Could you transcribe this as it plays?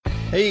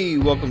Hey,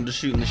 welcome to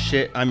Shooting the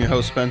Shit. I'm your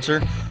host, Spencer.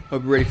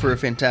 Hope you're ready for a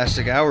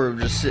fantastic hour of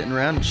just sitting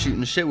around and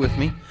shooting the shit with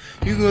me.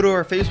 You can go to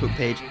our Facebook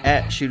page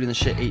at Shooting the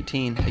Shit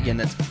 18. Again,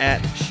 that's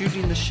at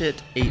Shooting the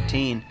Shit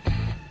 18.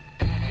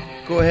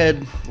 Go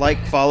ahead,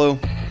 like, follow,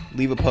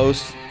 leave a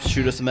post,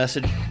 shoot us a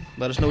message,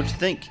 let us know what you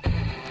think.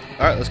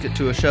 All right, let's get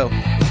to a show.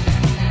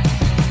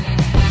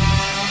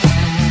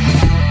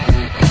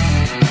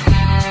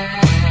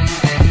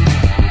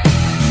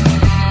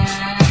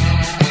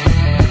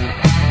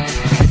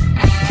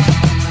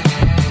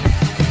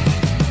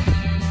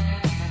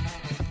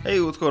 Hey,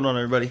 what's going on,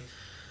 everybody?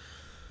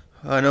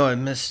 I know I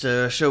missed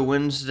a show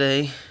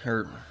Wednesday,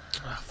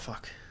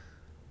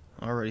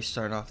 already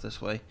started off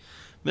this way.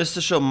 Missed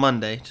the show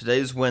Monday.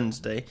 Today's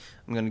Wednesday.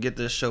 I'm going to get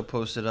this show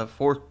posted up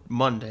for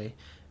Monday,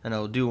 and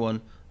I'll do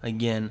one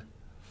again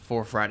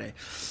for Friday.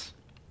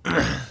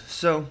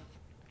 So,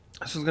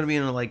 this is going to be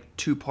in a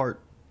two-part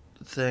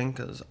thing,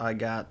 because I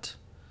got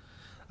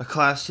a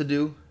class to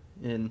do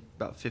in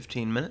about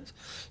 15 minutes.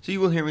 So you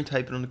will hear me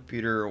typing on the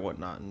computer or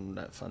whatnot, and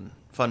that fun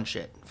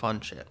shit.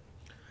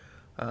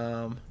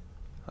 I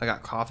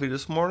got coffee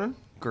this morning.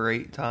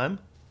 Great time.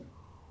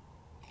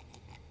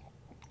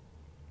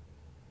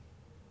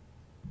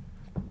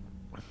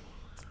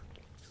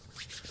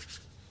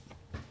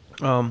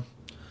 But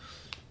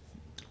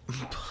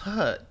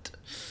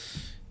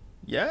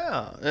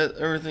yeah,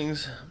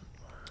 it's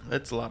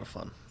a lot of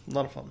fun.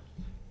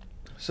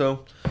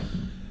 So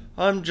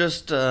I'm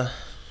just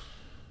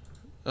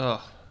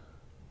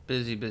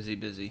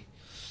busy.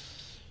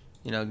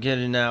 You know,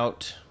 getting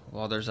out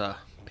while there's a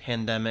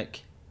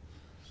pandemic,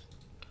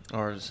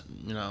 or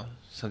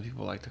some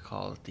people like to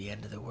call it the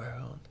end of the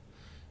world.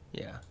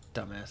 Yeah,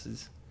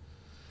 dumbasses.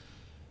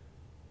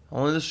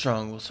 Only the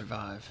strong will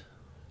survive.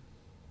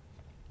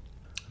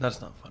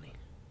 That's not funny.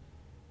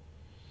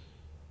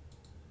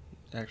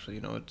 Actually,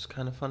 it's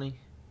kind of funny.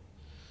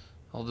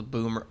 All the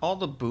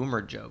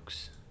boomer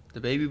jokes, the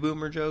baby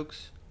boomer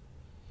jokes.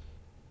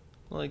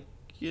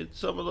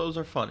 Some of those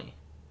are funny.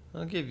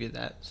 I'll give you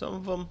that. Some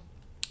of them,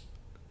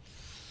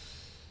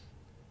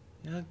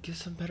 give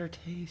some better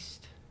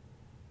taste.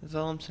 That's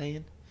all I'm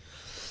saying.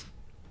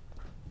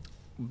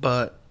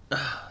 But the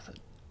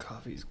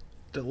coffee's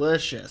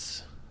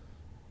delicious.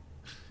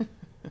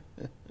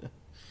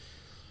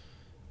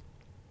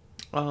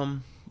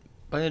 But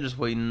yeah, just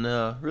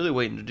really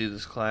waiting to do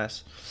this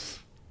class.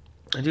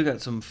 I do got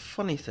some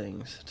funny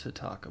things to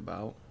talk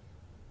about.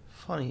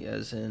 Funny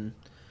as in,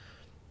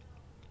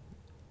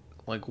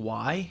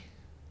 why?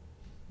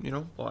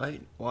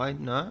 Why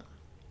not?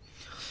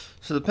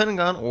 So the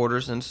Pentagon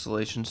orders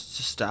installations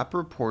to stop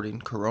reporting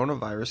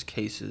coronavirus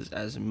cases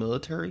as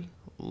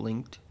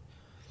military-linked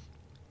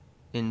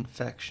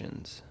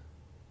infections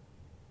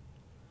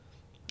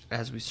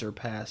as we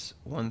surpass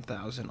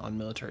 1,000 on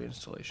military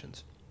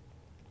installations.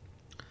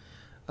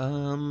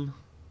 What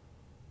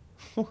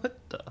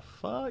the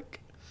fuck?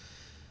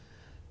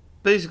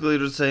 Basically,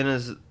 what it's saying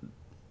is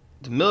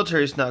the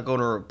military's not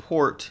going to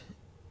report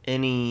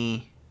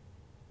any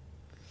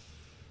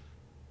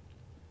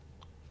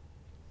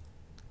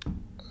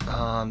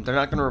they're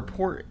not going to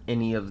report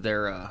any of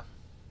their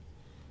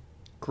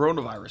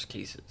coronavirus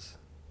cases.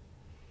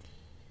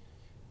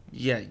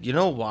 Yeah, you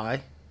know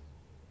why?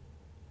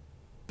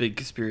 Big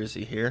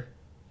conspiracy here.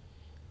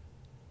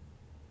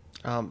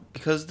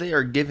 Because they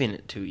are giving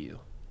it to you.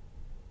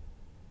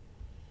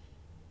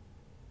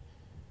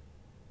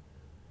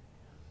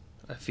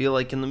 I feel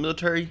like in the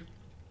military,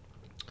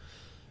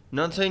 I'm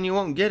not saying you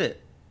won't get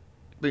it,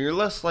 but you're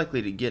less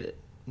likely to get it.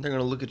 They're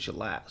going to look at you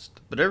last.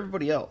 But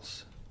everybody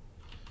else,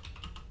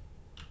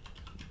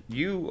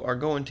 you are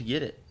going to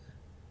get it.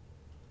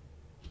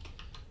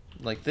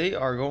 They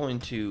are going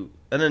to,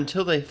 and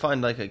until they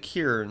find a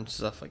cure and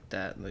stuff like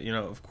that,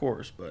 of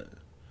course, but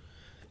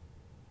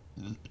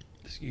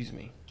excuse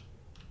me.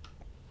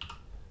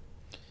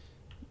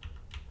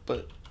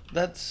 But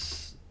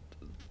that's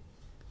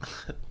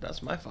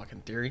my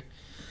fucking theory.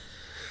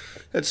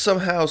 That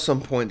somehow,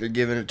 some point, they're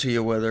giving it to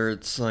you, whether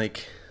it's I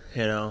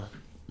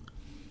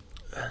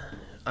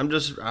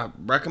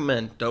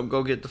recommend, don't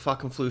go get the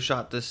fucking flu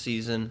shot this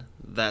season.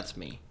 That's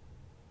me.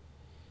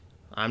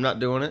 I'm not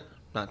doing it.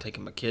 Not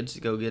taking my kids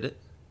to go get it.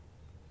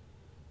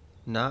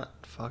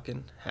 Not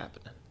fucking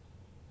happening.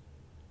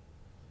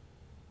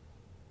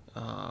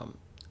 I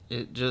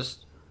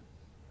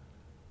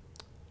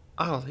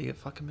don't think it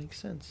fucking makes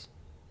sense.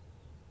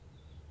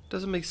 It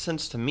doesn't make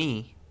sense to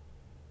me.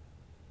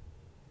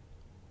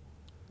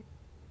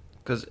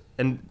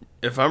 And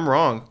if I'm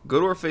wrong,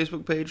 go to our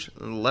Facebook page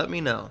and let me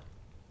know.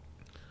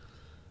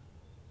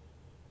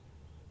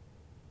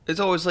 It's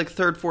always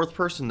third, fourth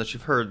person that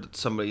you've heard that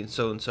somebody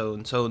so-and-so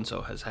and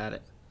so-and-so has had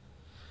it.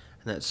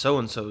 And that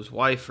so-and-so's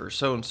wife or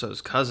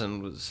so-and-so's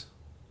cousin was,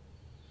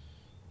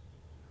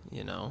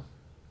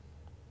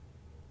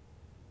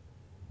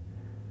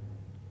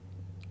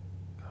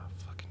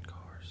 fucking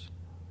cars.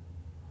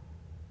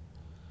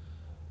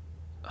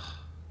 Oh,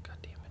 God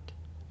damn it.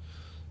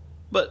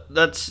 But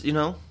that's, you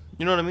know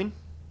what I mean?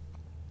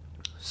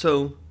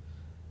 So,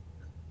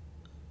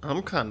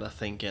 I'm kind of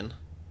thinking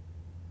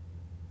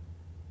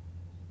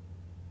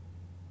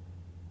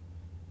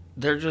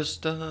they're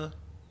just, you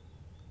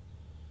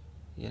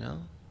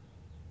know,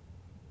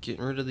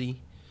 getting rid of the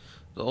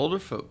older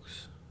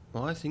folks.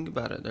 Well, I think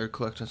about it, they're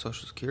collecting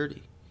Social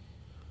Security.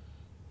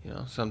 You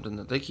know, something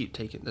that they keep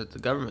taking, that the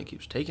government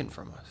keeps taking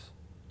from us.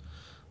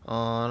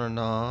 On and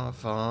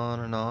off, on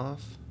and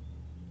off.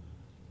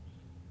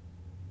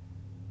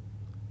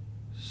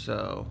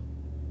 So,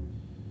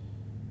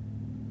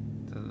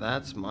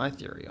 that's my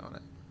theory on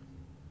it.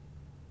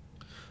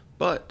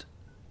 But,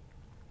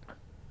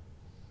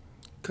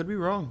 could be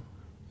wrong.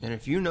 And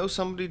if you know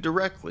somebody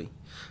directly,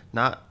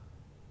 not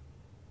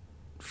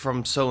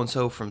from so and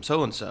so,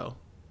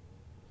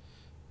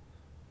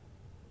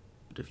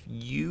 but if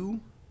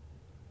you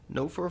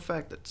know for a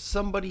fact that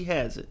somebody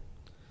has it,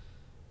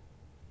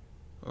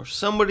 or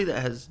somebody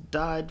that has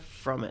died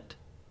from it,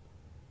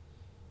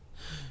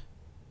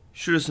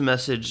 shoot us a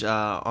message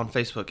on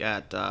Facebook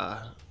at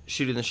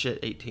Shooting the Shit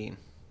 18.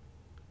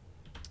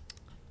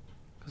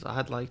 Because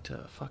I'd like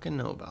to fucking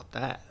know about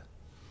that.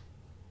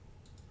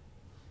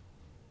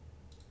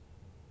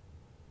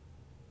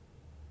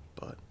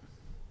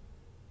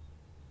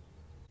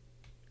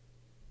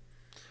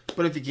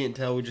 But if you can't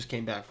tell, we just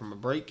came back from a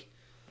break.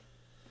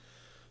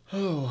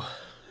 Oh,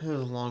 it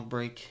was a long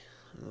break.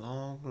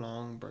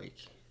 Long break.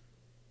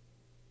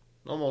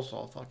 Almost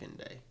all fucking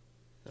day.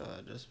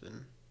 Just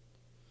been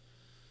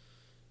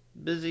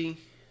busy.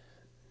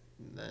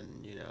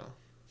 Then,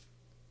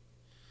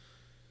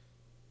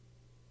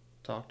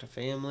 talk to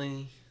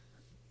family.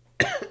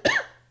 Had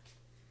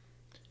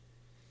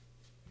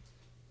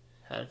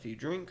a few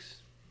drinks.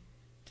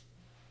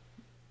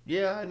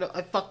 Yeah, I know.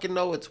 I fucking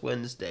know it's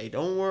Wednesday.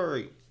 Don't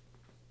worry.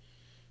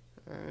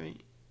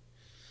 Alright.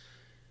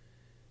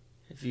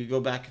 If you go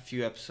back a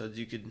few episodes,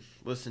 you could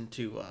listen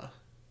to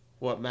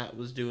what Matt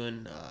was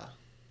doing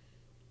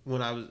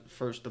when I was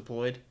first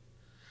deployed.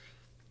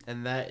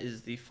 And that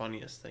is the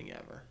funniest thing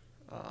ever.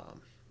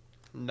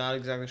 Not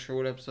exactly sure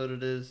what episode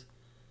it is.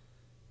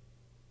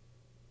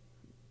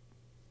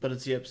 But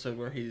it's the episode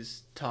where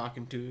he's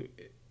talking to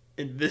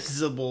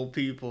invisible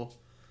people.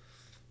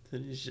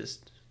 And he's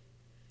just...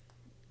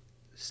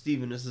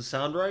 Steven, is the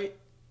sound right?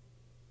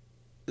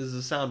 Is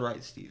the sound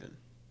right, Steven?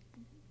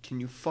 Can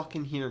you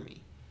fucking hear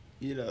me?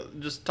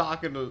 Just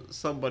talking to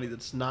somebody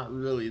that's not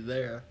really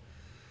there.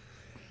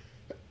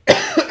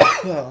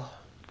 No,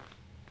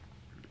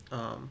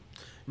 I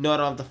don't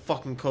have the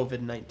fucking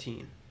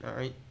COVID-19.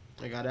 Alright?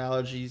 I got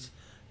allergies.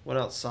 Went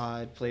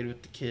outside. Played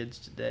with the kids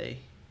today.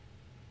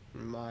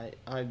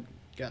 I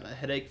got a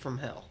headache from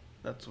hell.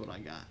 That's what I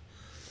got.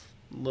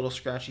 Little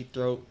scratchy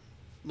throat.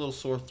 Little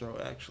sore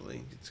throat,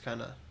 actually. It's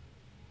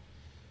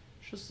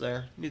just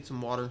there. Need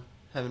some water.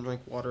 Haven't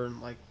drank water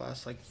in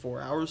last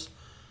 4 hours.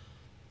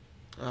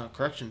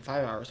 5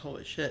 hours.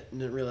 Holy shit.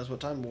 Didn't realize what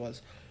time it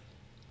was.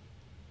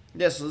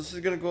 Yeah, so this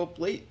is gonna go up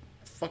late.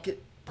 Fuck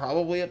it.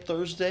 Probably up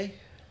Thursday.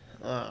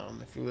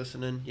 If you're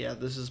listening. Yeah,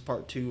 this is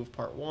part 2 of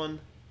part 1.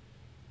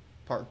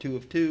 Part 2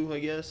 of 2, I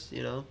guess,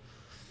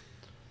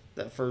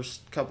 That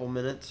first couple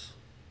minutes.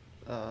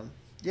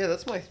 Yeah,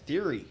 that's my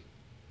theory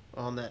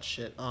on that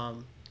shit.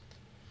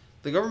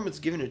 The government's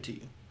giving it to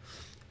you.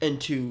 And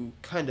to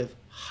kind of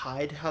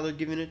hide how they're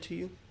giving it to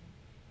you,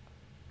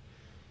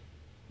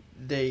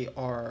 they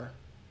are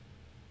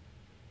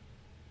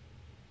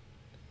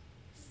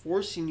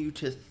forcing you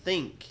to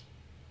think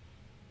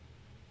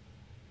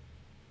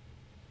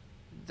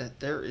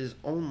that there is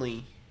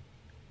only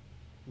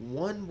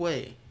one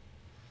way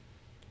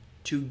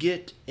to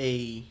get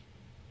a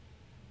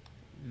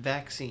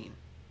vaccine,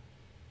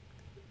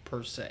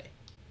 per se.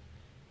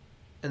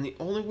 And the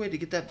only way to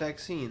get that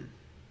vaccine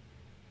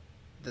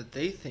that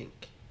they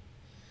think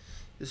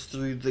is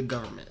through the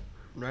government,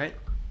 right?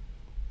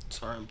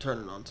 Sorry, I'm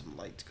turning on some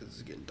lights because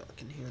it's getting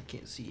dark in here. I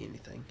can't see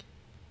anything.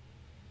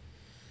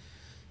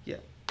 Yeah.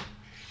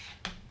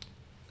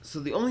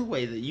 So the only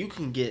way that you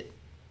can get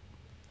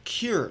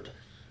cured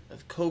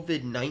of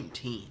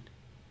COVID-19,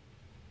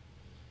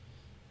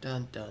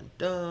 dun dun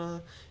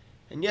dun,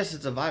 and yes,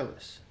 it's a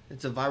virus.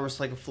 It's a virus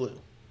like a flu.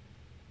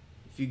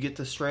 If you get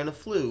the strain of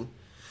flu,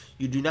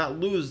 you do not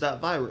lose that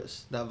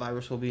virus. That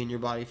virus will be in your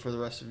body for the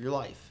rest of your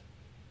life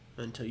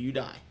until you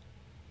die.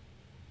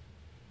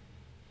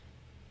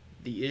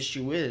 The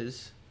issue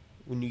is,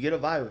 when you get a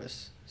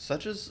virus,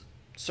 such as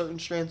certain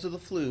strands of the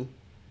flu,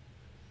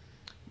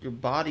 your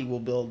body will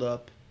build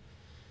up,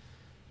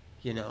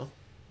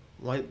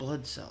 white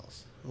blood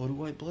cells. What do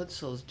white blood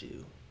cells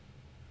do?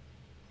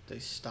 They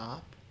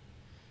stop,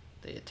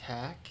 they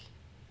attack,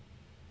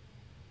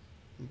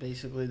 and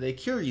basically they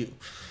cure you.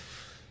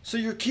 So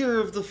you're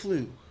cured of the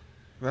flu,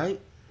 right?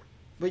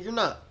 But you're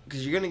not,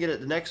 because you're going to get it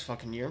the next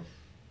fucking year.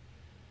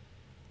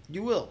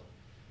 You will.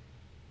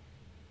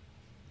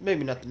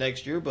 Maybe not the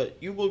next year, but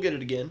you will get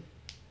it again.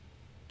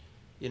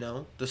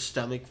 The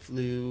stomach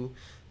flu,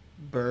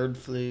 bird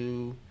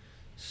flu,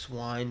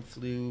 swine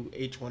flu,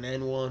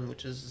 H1N1,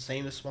 which is the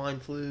same as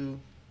swine flu.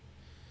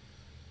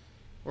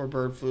 Or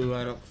bird flu,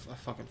 I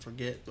fucking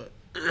forget, but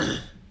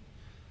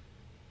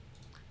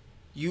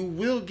you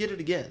will get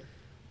it again.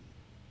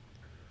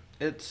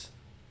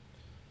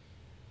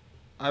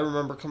 I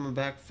remember coming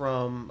back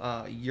from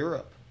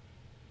Europe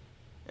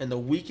and the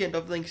weekend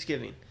of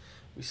Thanksgiving.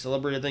 We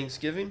celebrated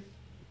Thanksgiving.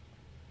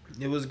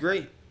 It was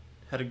great.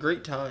 Had a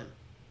great time.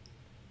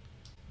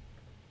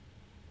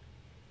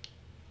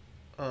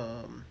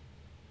 Um,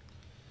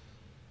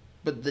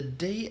 but the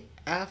day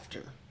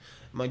after,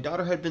 my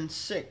daughter had been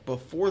sick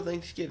before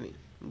Thanksgiving,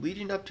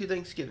 leading up to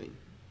Thanksgiving.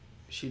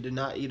 She did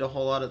not eat a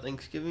whole lot at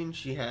Thanksgiving.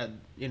 She had,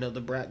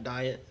 the brat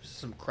diet,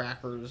 some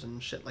crackers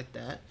and shit like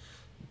that,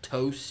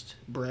 toast,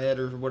 bread,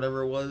 or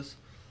whatever it was.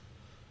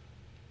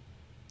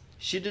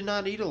 She did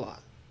not eat a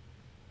lot.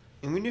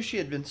 And we knew she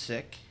had been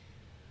sick.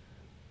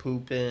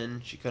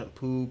 Pooping. She couldn't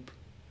poop.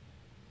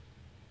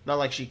 Not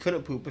like she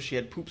couldn't poop, but she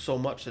had pooped so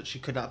much that she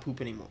could not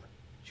poop anymore.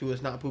 She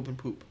was not pooping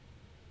poop.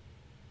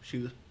 She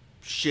was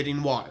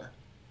shitting water.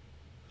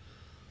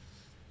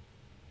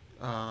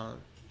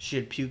 She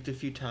had puked a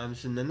few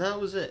times, and then that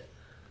was it.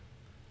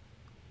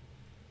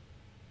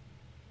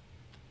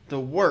 The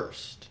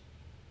worst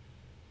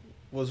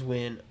was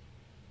when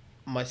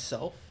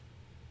myself,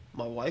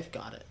 my wife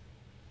got it.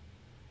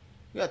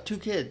 We got 2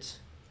 kids.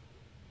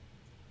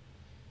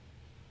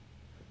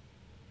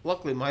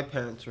 Luckily, my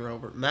parents were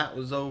over. Matt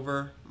was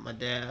over. My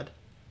dad.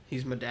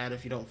 He's my dad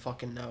if you don't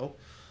fucking know.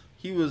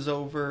 He was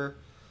over.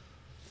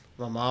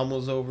 My mom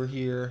was over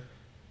here.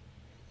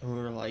 And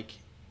we were like,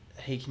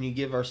 hey, can you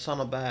give our son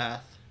a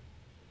bath?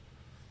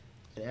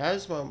 And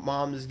as my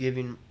mom is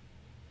giving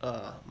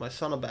my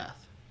son a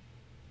bath,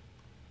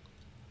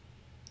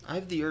 I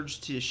have the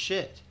urge to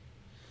shit.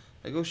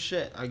 I go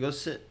shit. I go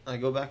sit. I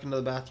go back into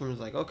the bathroom.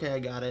 It's like, okay, I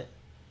got it.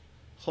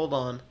 Hold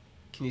on.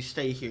 Can you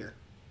stay here?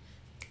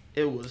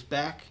 It was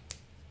back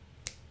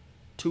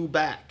to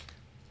back.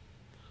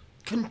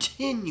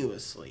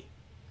 Continuously.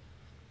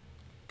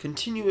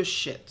 Continuous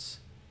shits.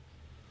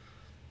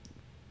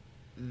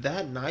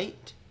 That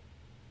night,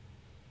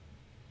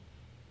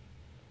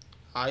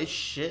 I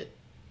shit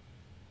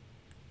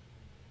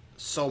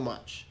so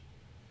much.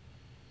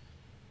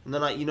 And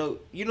then you know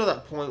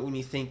that point when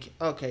you think,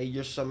 okay,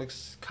 your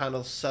stomach's kind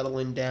of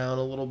settling down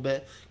a little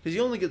bit. Because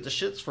you only get the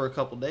shits for a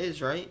couple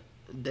days, right?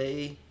 A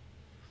day,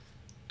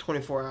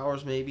 24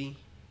 hours maybe.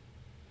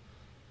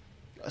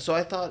 So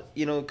I thought,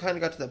 it kind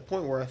of got to that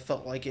point where I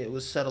felt like it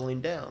was settling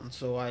down.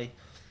 So I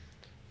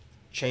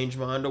changed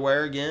my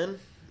underwear again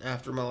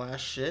after my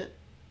last shit,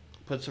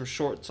 put some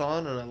shorts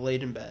on, and I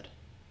laid in bed.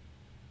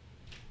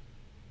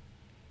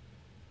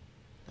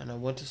 And I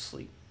went to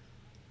sleep.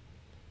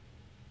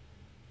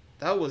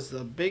 That was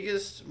the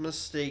biggest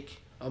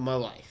mistake of my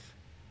life.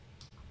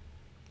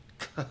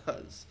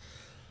 Because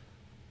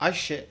I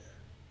shit.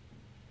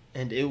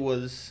 And it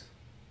wasn't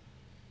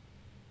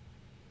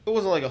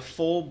like a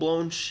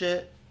full-blown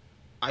shit.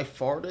 I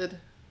farted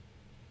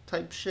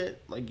type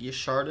shit. Like you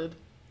sharted.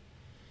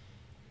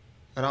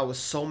 And I was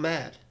so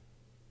mad.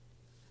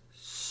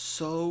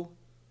 So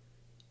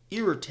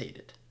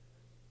irritated.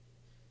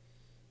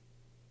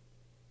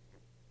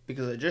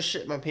 Because I just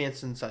shit my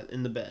pants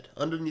in the bed.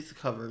 Underneath the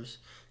covers.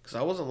 Because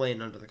I wasn't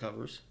laying under the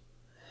covers.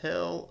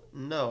 Hell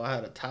no. I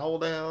had a towel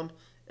down.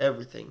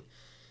 Everything.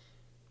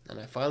 And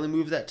I finally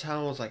moved that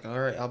towel. I was like,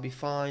 alright, I'll be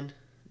fine.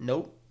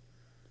 Nope.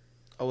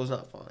 I was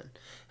not fine.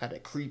 Had to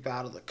creep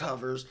out of the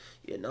covers.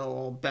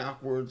 All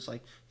backwards.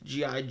 Like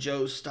G.I.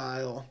 Joe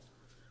style.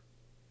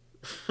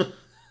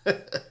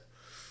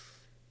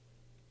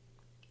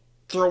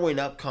 Throwing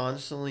up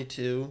constantly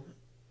too.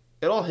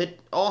 It all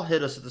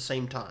hit us at the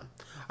same time.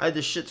 I had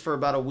the shits for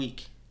about a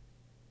week.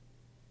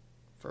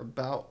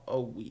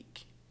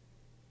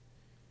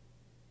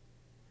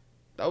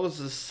 That was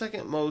the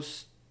second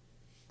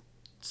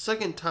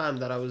time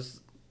that I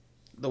was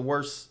the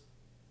worst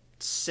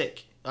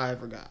sick I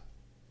ever got.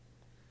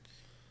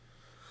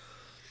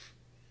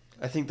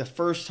 I think the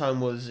first time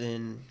was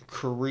in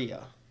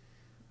Korea.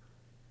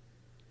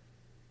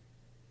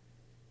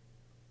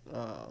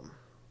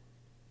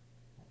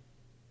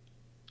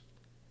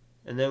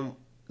 And then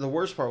the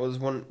worst part was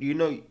when you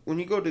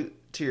go to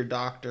your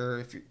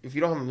doctor, if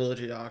you don't have a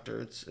military doctor,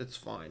 it's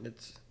fine.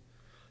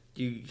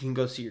 You can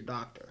go see your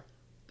doctor.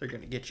 They're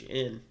gonna get you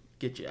in,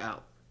 get you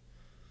out,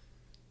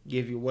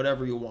 give you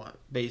whatever you want,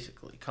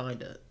 basically,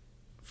 kinda,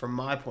 from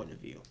my point of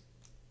view.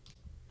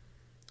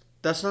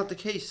 That's not the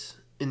case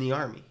in the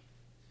Army.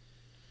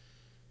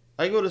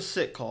 I go to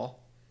sick call,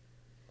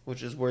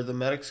 which is where the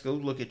medics go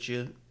look at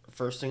you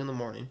first thing in the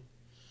morning.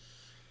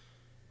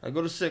 I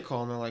go to sick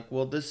call and they're like,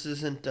 well, this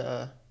isn't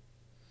the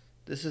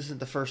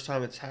first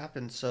time it's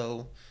happened,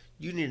 so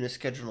you need to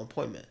schedule an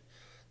appointment.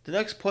 The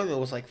next appointment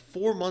was like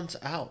 4 months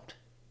out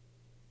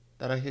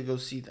that I could go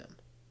see them.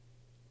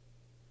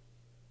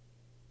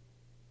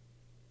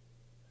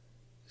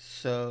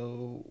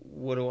 So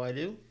what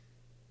do?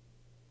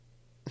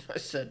 I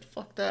said,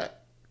 fuck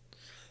that.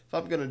 If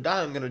I'm going to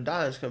die, I'm going to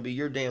die. It's going to be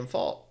your damn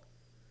fault.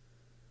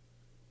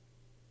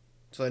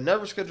 So I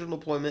never scheduled an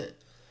appointment.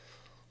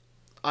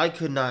 I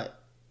could not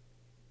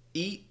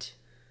eat.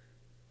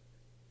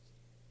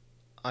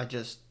 I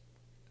just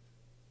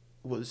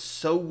was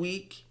so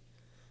weak.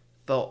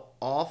 Felt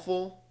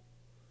awful.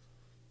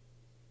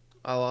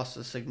 I lost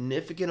a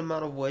significant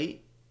amount of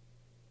weight.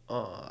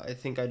 I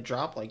think I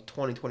dropped like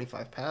 20,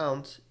 25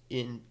 pounds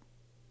in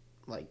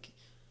like,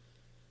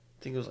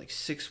 I think it was like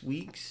 6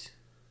 weeks.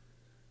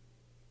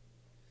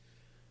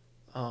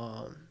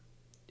 Um,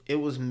 it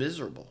was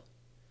miserable.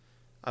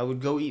 I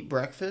would go eat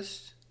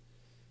breakfast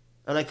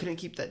and I couldn't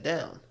keep that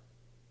down.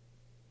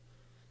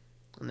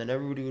 And then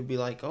everybody would be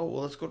like, oh,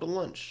 well, let's go to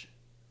lunch.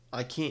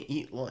 I can't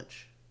eat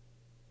lunch.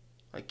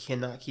 I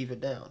cannot keep it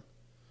down.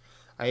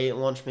 I ate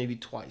lunch maybe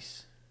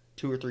twice,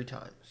 2 or 3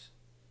 times.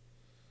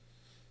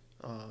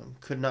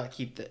 Could not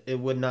keep that. It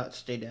would not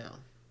stay down.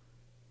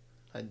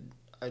 I'd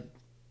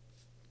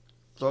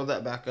throw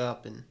that back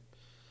up and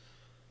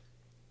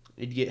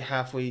it'd get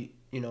halfway,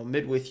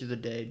 midway through the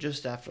day,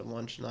 just after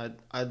lunch, and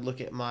I'd look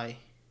at my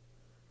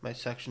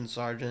section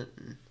sergeant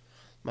and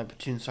my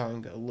platoon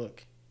sergeant and go,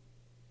 look,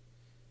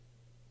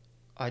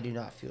 I do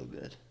not feel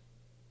good.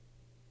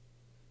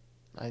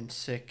 I'm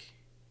sick.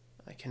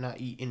 I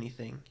cannot eat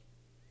anything.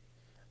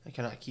 I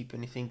cannot keep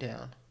anything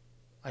down.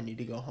 I need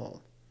to go home.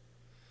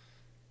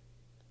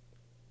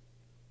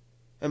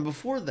 And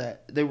before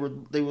that, they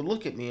would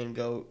look at me and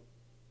go,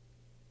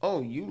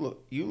 "Oh, you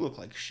look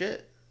like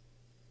shit."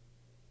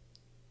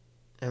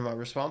 And my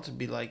response would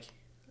be like,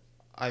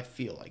 "I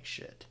feel like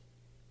shit."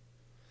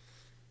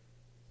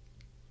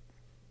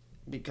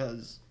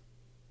 Because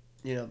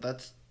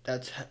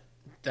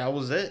that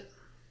was it.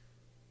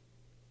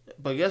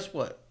 But guess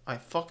what? I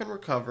fucking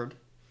recovered.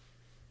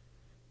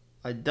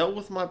 I dealt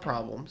with my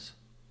problems.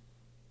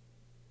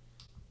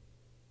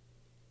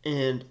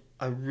 And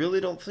I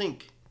really don't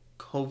think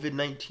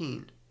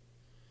COVID-19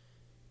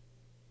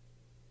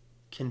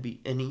 can be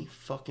any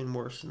fucking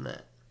worse than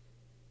that.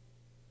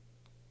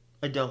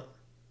 I don't.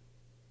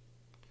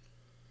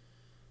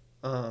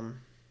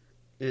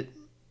 It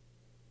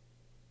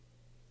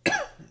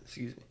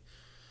excuse me.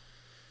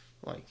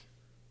 Like,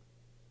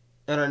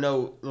 and I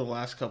know the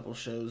last couple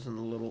shows and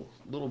the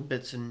little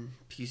bits and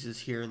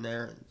pieces here and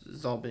there,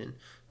 it's all been,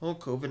 oh,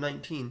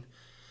 COVID-19.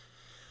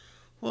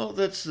 Well,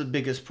 that's the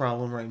biggest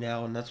problem right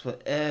now, and that's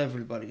what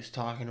everybody's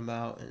talking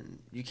about, and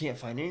you can't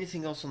find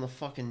anything else on the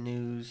fucking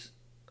news.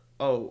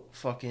 Oh,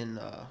 fucking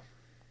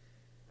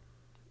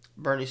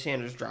Bernie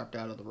Sanders dropped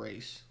out of the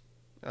race,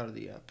 out of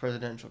the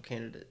presidential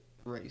candidate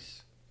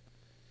race.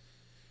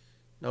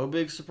 No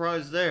big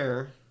surprise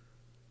there.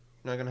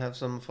 You're not gonna have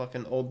some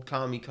fucking old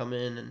commie come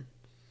in and,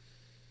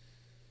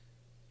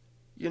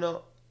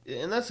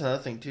 and that's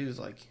another thing too, is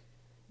like,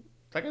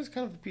 that guy's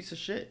kind of a piece of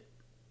shit.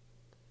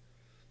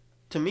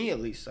 To me, at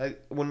least,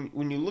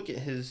 when you look at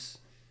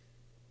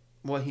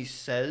what he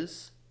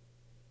says,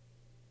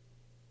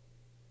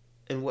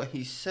 and what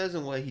he says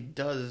and what he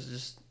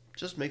does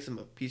just makes him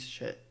a piece of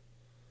shit.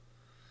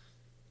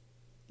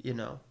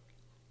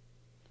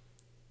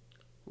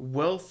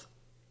 Wealth,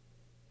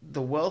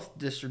 the wealth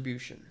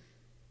distribution,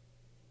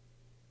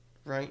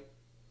 right?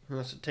 He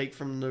wants to take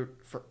from the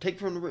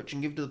rich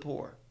and give to the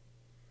poor.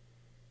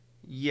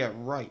 Yeah,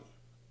 right.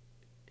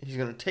 He's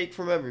gonna take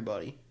from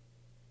everybody.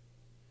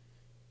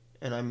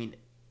 And I mean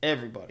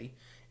everybody.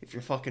 If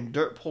you're fucking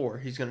dirt poor,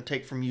 he's gonna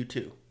take from you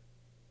too.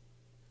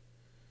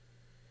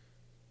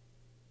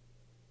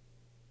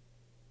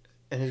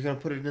 And he's gonna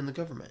put it in the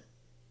government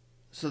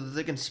so that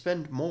they can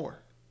spend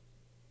more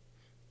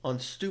on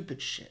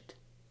stupid shit.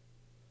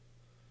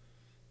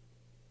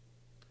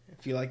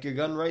 If you like your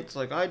gun rights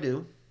like I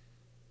do,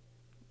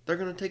 they're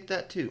gonna take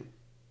that too.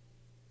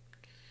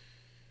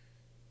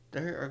 They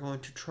are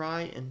going to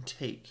try and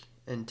take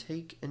and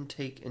take and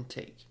take and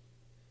take.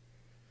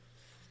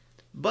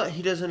 But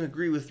he doesn't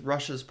agree with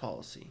Russia's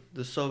policy,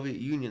 the Soviet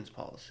Union's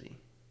policy.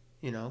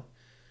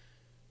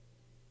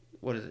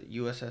 What is it,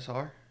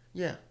 USSR?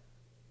 Yeah.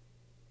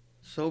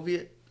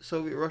 Soviet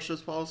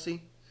Russia's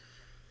policy.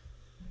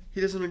 He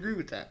doesn't agree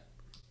with that.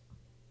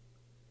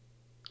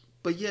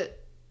 But yet,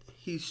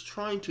 he's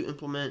trying to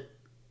implement,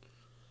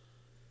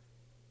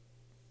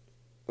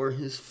 or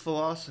his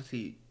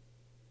philosophy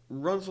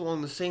runs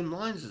along the same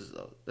lines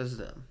as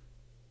them.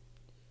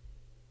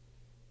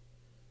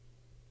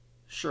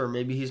 Sure,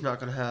 maybe he's not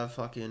going to have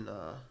fucking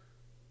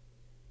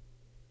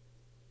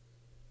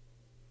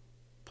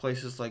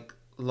places like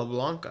La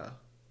Blanca,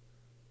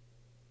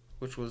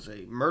 which was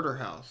a murder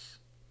house.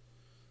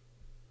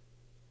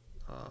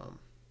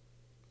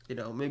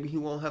 Maybe he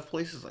won't have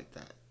places like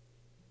that.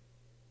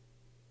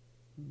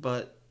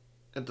 But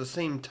at the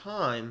same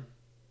time,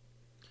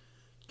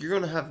 you're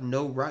going to have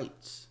no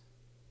rights.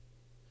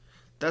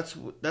 That's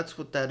what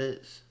that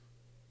is.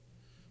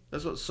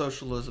 That's what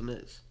socialism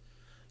is.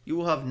 You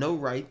will have no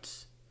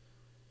rights.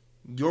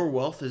 Your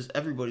wealth is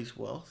everybody's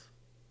wealth.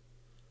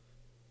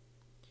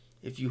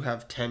 If you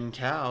have 10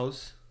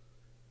 cows,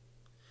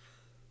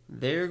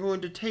 they're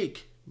going to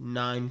take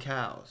 9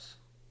 cows.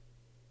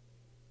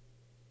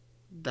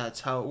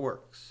 That's how it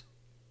works.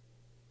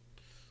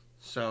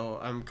 So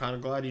I'm kind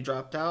of glad he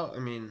dropped out. I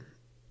mean,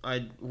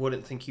 I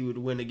wouldn't think he would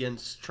win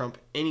against Trump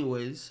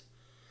anyways.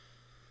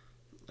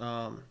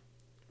 But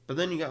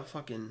then you got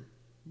fucking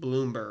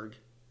Bloomberg.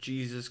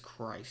 Jesus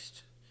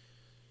Christ.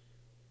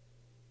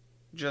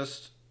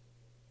 Just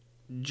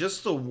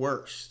the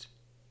worst.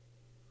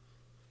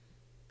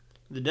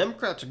 The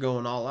Democrats are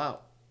going all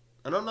out.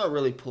 And I'm not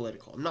really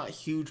political. I'm not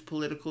huge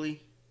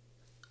politically.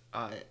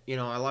 I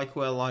like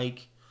who I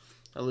like.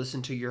 I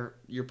listen to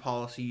your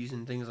policies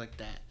and things like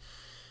that.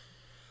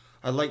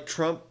 I like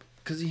Trump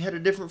because he had a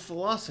different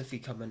philosophy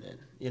coming in,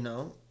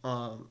 and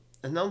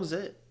that was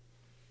it.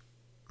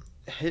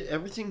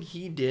 Everything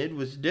he did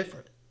was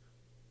different,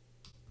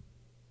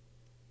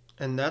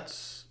 and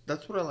that's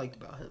what I liked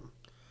about him.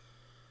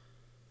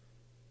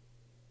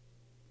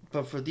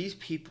 But for these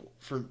people,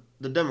 for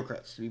the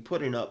Democrats to be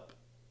putting up,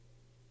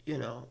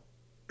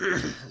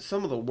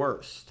 some of the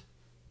worst,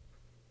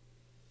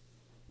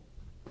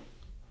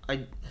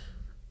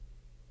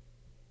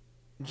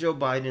 Joe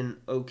Biden,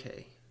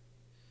 okay.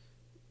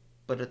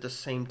 But at the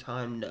same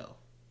time, no.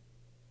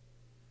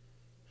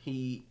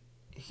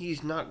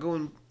 He's not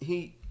going,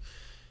 he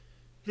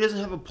doesn't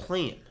have a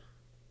plan.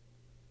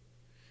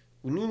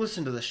 When you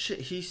listen to the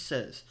shit he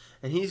says,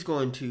 and he's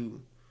going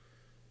to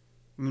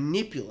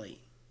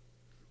manipulate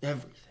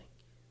everything.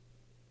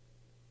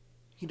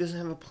 He doesn't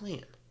have a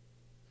plan.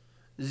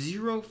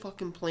 Zero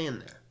fucking plan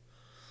there.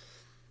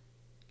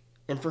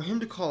 And for him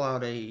to call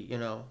out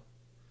a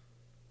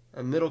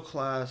middle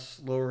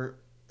class, lower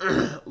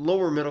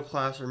middle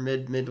class or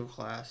middle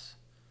class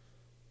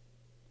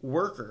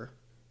worker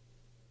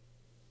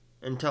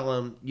and tell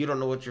him you don't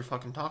know what you're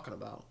fucking talking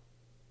about.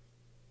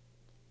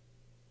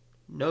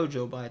 No,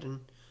 Joe Biden,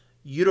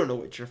 you don't know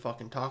what you're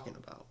fucking talking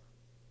about.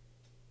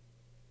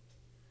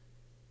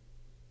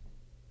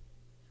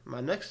 My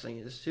next thing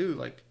is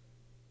too,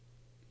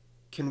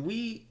 can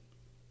we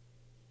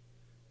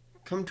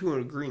come to an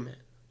agreement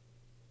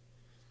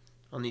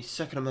on these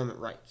Second Amendment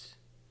rights?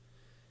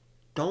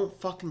 Don't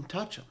fucking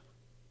touch them.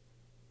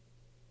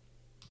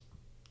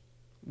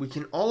 We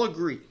can all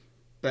agree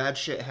bad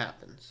shit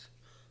happens.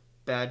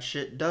 Bad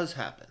shit does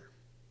happen.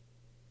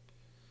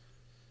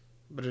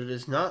 But it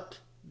is not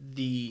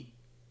the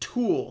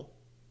tool's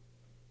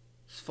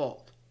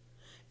fault.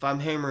 If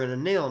I'm hammering a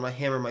nail and I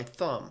hammer my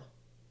thumb,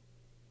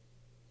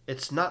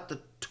 it's not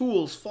the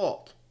tool's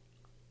fault.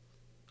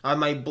 I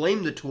might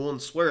blame the tool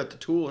and swear at the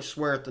tool or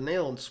swear at the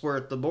nail and swear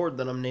at the board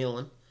that I'm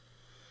nailing.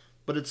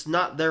 But it's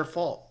not their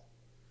fault.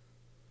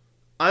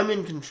 I'm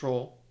in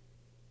control.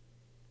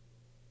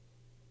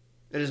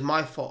 It is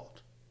my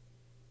fault.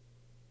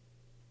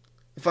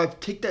 If I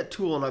take that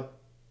tool and I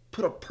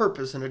put a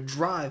purpose and a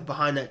drive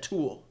behind that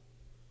tool,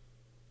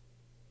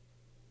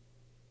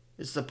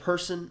 it's the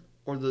person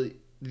or the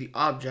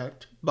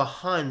object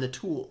behind the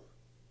tool.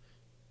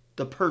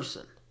 The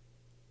person.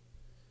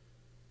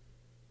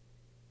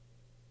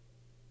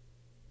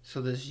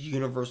 So this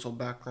universal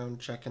background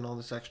check and all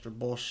this extra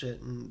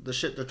bullshit and the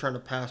shit they're trying to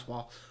pass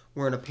while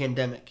we're in a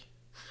pandemic.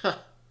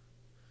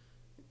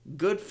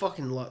 Good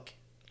fucking luck.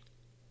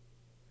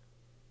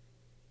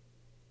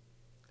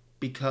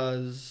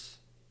 Because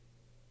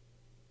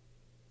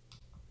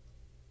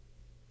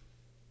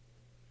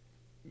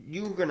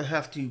you're going to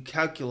have to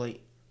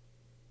calculate,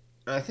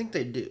 and I think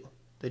they do.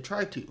 They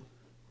try to.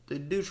 They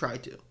do try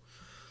to.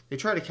 They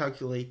try to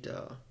calculate,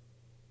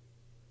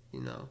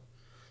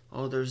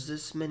 there's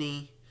this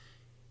many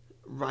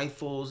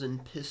rifles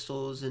and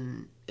pistols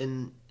in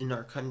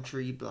our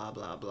country, blah,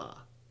 blah, blah.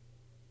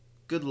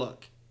 Good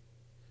luck.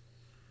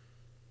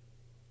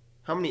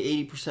 How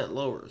many 80%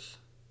 lowers?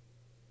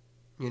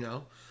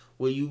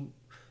 What you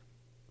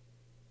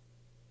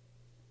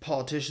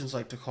politicians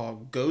like to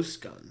call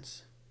ghost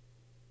guns.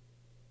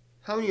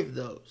 How many of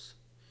those?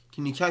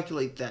 Can you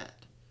calculate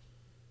that?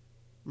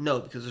 No,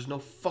 because there's no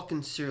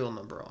fucking serial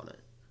number on it.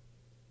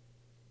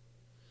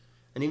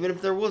 And even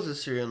if there was a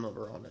serial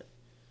number on it,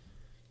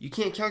 you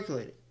can't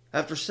calculate it.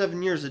 After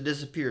 7 years, it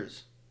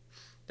disappears.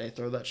 They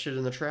throw that shit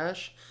in the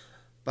trash.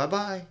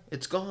 Bye-bye.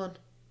 It's gone.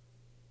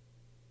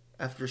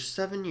 After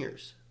 7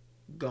 years,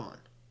 gone.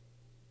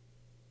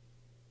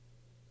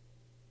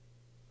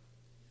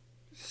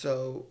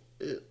 So,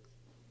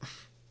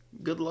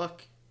 good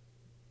luck.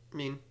 I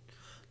mean,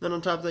 then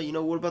on top of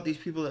that, what about these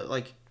people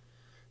that,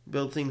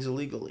 build things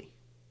illegally?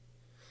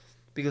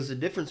 Because the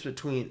difference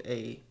between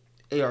a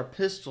AR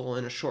pistol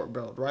and a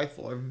short-barreled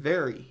rifle are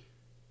very,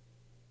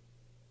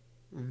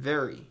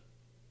 very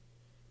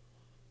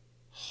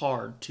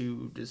hard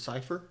to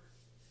decipher,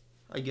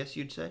 I guess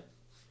you'd say.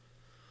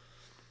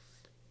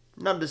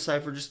 Not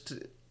decipher, just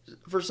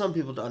for some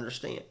people to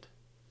understand.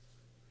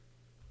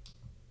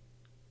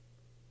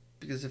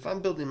 Because if I'm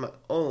building my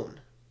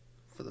own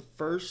for the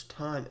first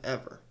time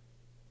ever,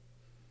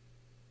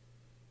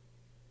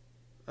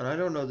 and I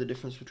don't know the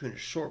difference between a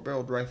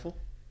short-barreled rifle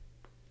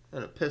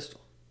and a pistol,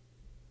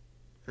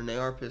 an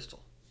AR pistol.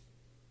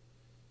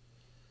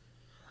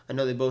 I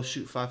know they both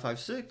shoot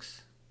 5.56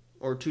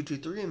 or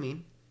 2.23. I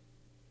mean,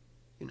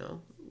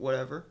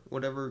 whatever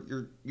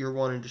you're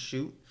wanting to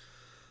shoot.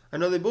 I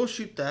know they both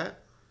shoot that.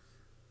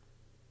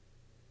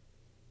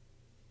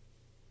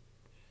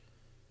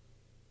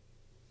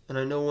 And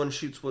I know one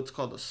shoots what's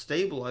called a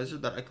stabilizer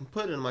that I can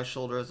put in my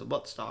shoulder as a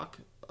buttstock.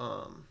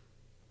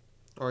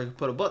 Or I can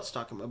put a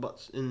buttstock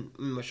in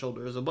my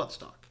shoulder as a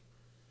buttstock.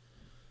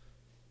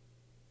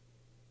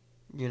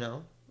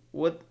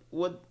 What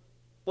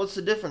What's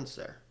the difference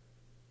there?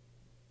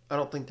 I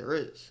don't think there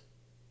is,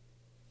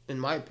 in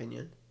my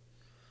opinion.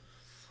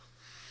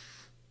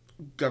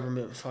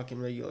 Government fucking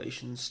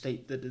regulations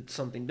state that it's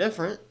something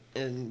different,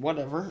 and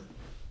whatever.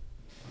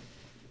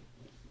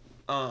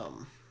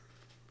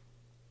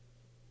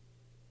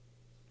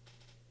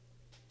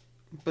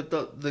 But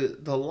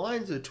the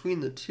lines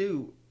between the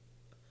two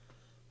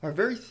are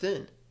very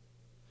thin.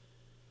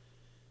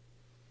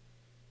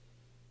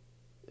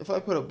 If I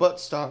put a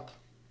buttstock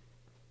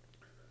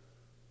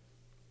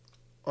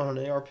on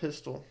an AR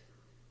pistol,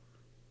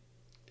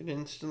 it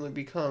instantly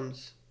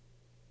becomes,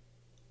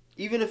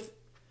 even if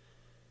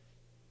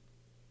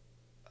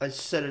I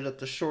set it at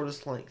the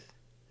shortest length,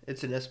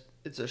 it's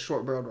a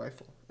short barreled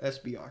rifle,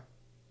 SBR.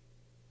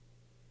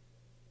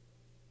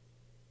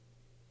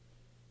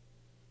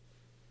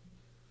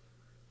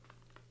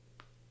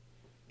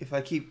 If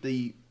I keep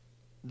the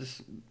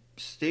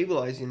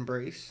stabilizing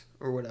brace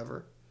or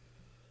whatever,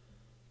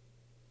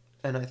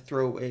 and I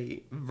throw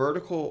a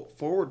vertical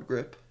forward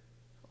grip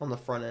on the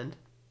front end,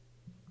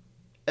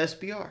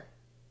 SBR,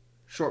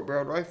 short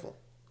barreled rifle.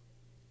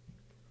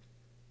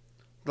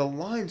 The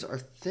lines are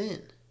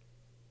thin.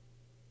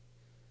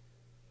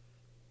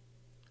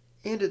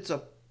 And it's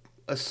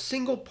a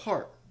single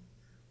part,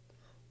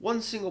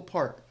 one single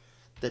part,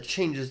 that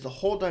changes the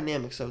whole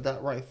dynamics of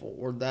that rifle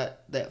or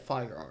that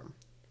firearm.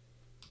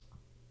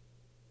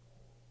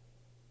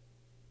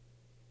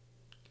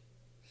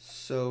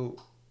 So,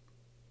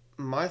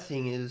 my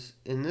thing is,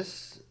 in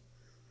this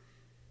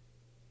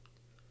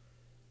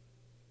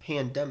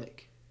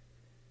pandemic,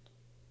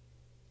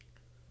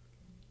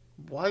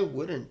 why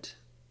wouldn't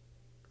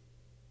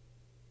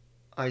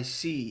I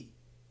see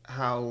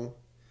how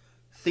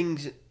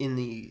things in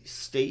the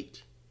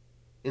state,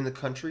 in the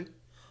country,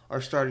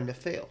 are starting to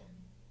fail?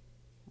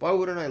 Why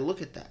wouldn't I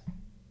look at that?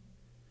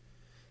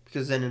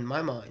 Because then in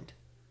my mind,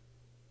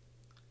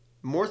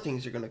 more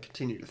things are going to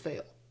continue to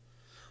fail.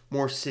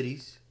 More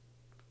cities,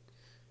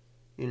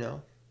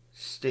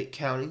 state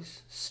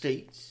counties,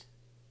 states.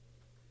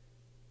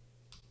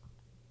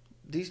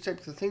 These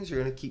types of things are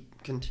going to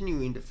keep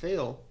continuing to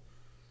fail.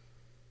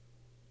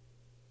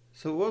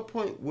 So at what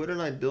point wouldn't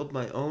I build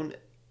my own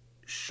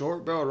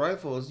short barrel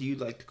rifle, as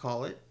you'd like to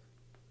call it,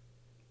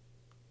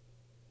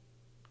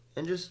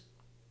 and just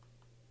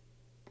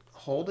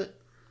hold it?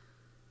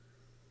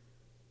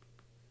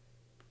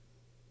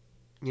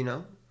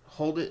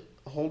 Hold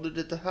it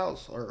at the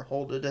house, or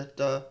hold it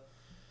at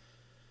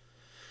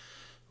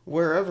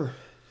wherever.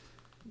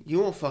 You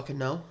won't fucking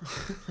know.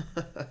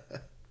 I'm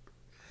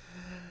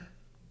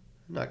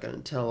not gonna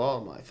tell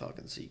all my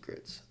fucking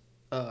secrets.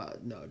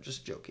 No,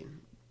 just joking.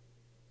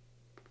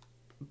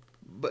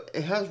 But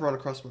it has run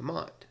across my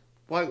mind.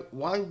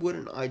 Why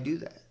wouldn't I do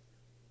that?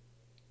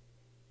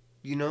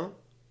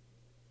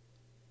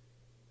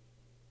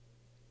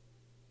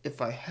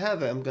 If I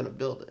have it, I'm gonna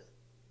build it.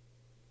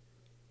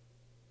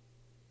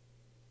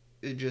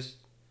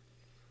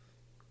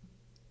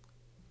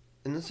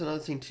 And that's another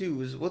thing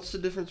too, is what's the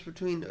difference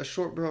between a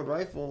short barreled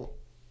rifle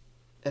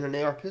and an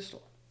AR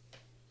pistol?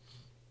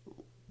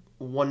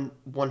 One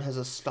has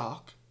a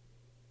stock.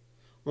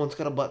 One's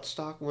got a butt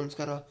stock. One's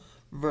got a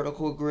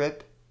vertical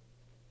grip.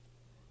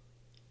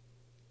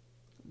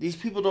 These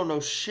people don't know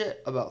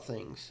shit about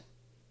things.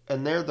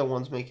 And they're the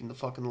ones making the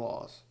fucking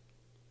laws.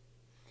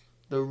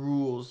 The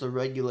rules, the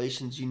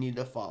regulations you need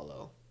to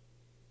follow.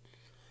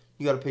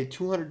 You gotta pay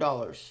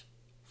 $200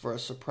 for a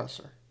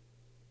suppressor.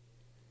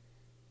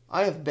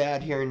 I have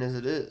bad hearing as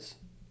it is.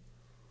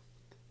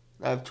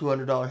 I have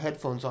 $200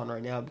 headphones on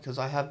right now because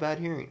I have bad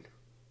hearing.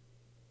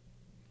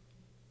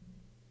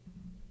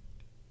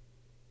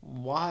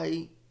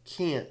 Why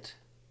can't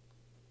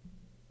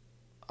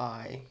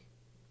I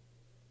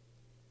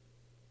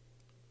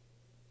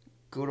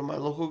go to my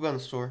local gun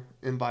store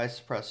and buy a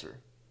suppressor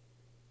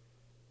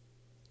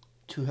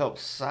to help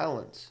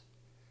silence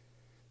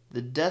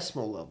the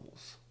decimal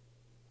levels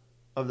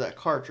of that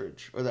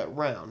cartridge or that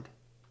round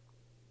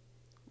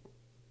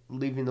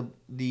leaving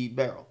the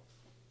barrel?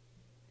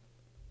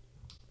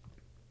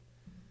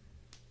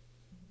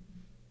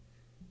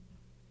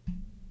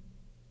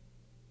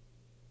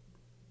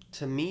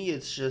 To me,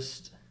 it's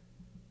just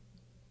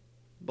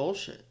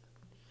bullshit.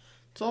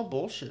 It's all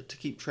bullshit to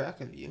keep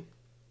track of you.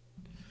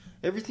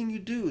 Everything you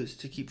do is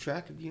to keep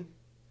track of you.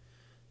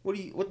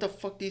 What the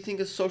fuck do you think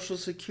a social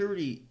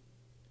security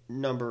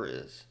number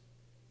is?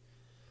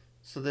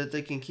 So that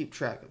they can keep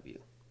track of you.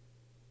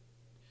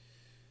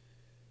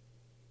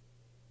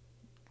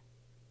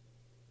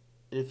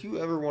 And if you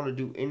ever want to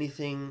do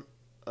anything,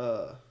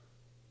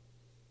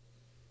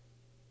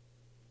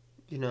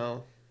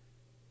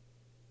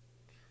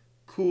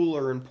 cool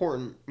or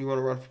important, you want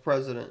to run for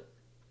president,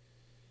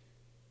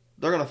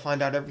 they're going to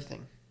find out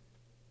everything.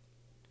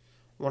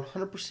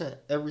 100%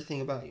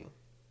 everything about you.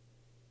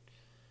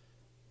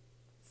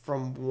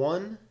 From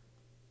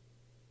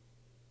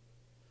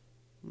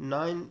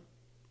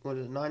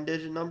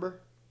 9-digit number?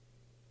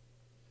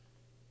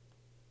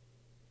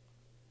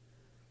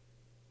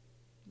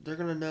 They're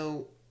going to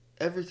know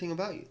everything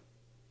about you.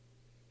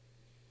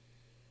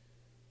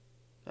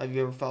 Have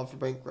you ever filed for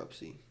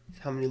bankruptcy?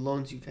 How many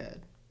loans you've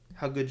had?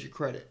 How good's your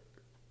credit?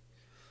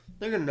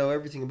 They're going to know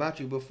everything about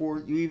you before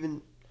you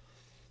even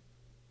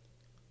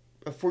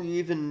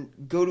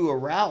go to a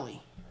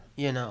rally,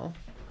 you know.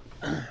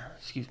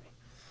 Excuse me.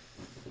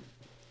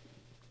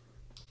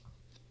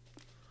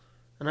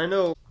 And I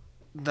know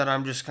that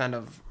I'm just kind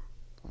of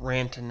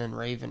ranting and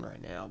raving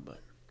right now, but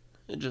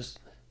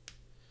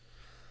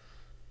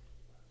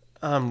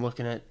I'm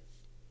looking at,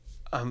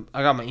 I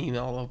got my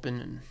email open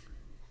and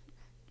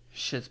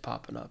shit's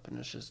popping up and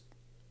it's just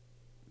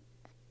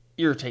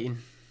irritating.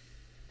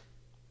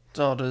 That's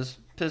all it is.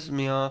 Pissing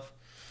me off.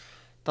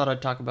 Thought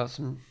I'd talk about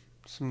some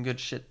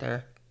good shit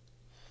there.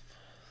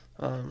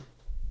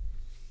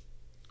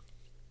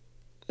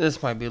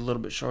 This might be a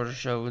little bit shorter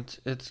show.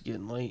 It's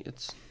getting late.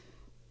 It's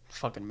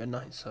fucking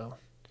midnight, so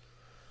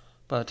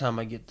by the time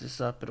I get this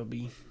up, it'll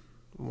be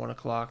 1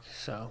 o'clock.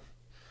 So,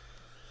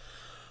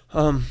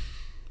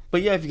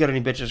 but yeah, if you got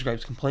any bitches,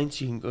 gripes,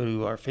 complaints, you can go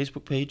to our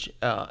Facebook page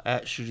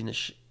at shooting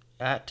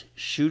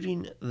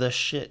the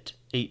shit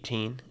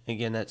 18.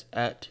 Again, that's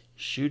at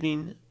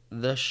shooting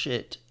the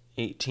shit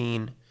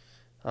 18.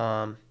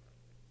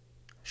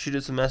 Shoot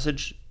us a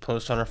message,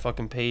 post on our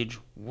fucking page,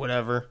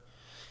 whatever.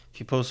 If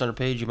you post on our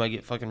page, you might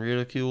get fucking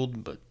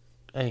ridiculed, but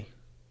hey,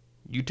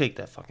 you take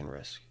that fucking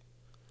risk.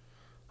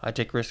 I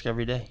take risk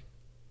every day.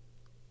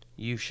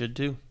 You should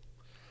too.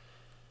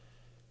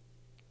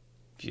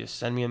 If you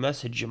send me a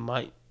message, you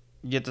might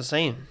get the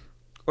same.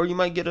 Or you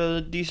might get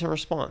a decent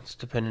response,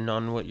 depending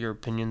on what your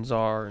opinions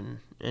are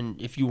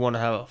and if you want to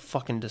have a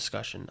fucking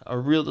discussion. A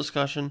real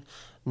discussion,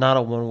 not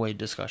a one-way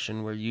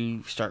discussion where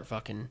you start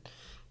fucking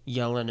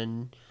yelling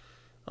and,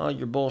 oh,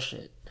 you're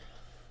bullshit.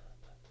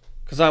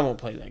 Because I won't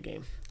play that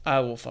game. I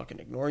will fucking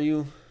ignore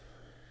you.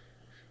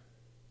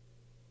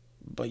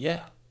 But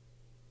yeah.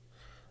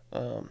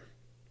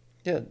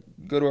 Yeah,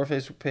 go to our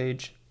Facebook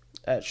page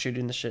at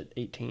shooting the shit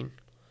 18.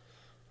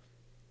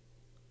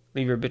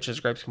 Leave your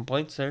bitches, gripes,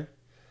 complaints there.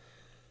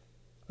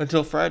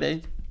 Until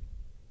Friday,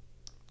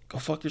 go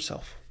fuck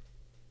yourself.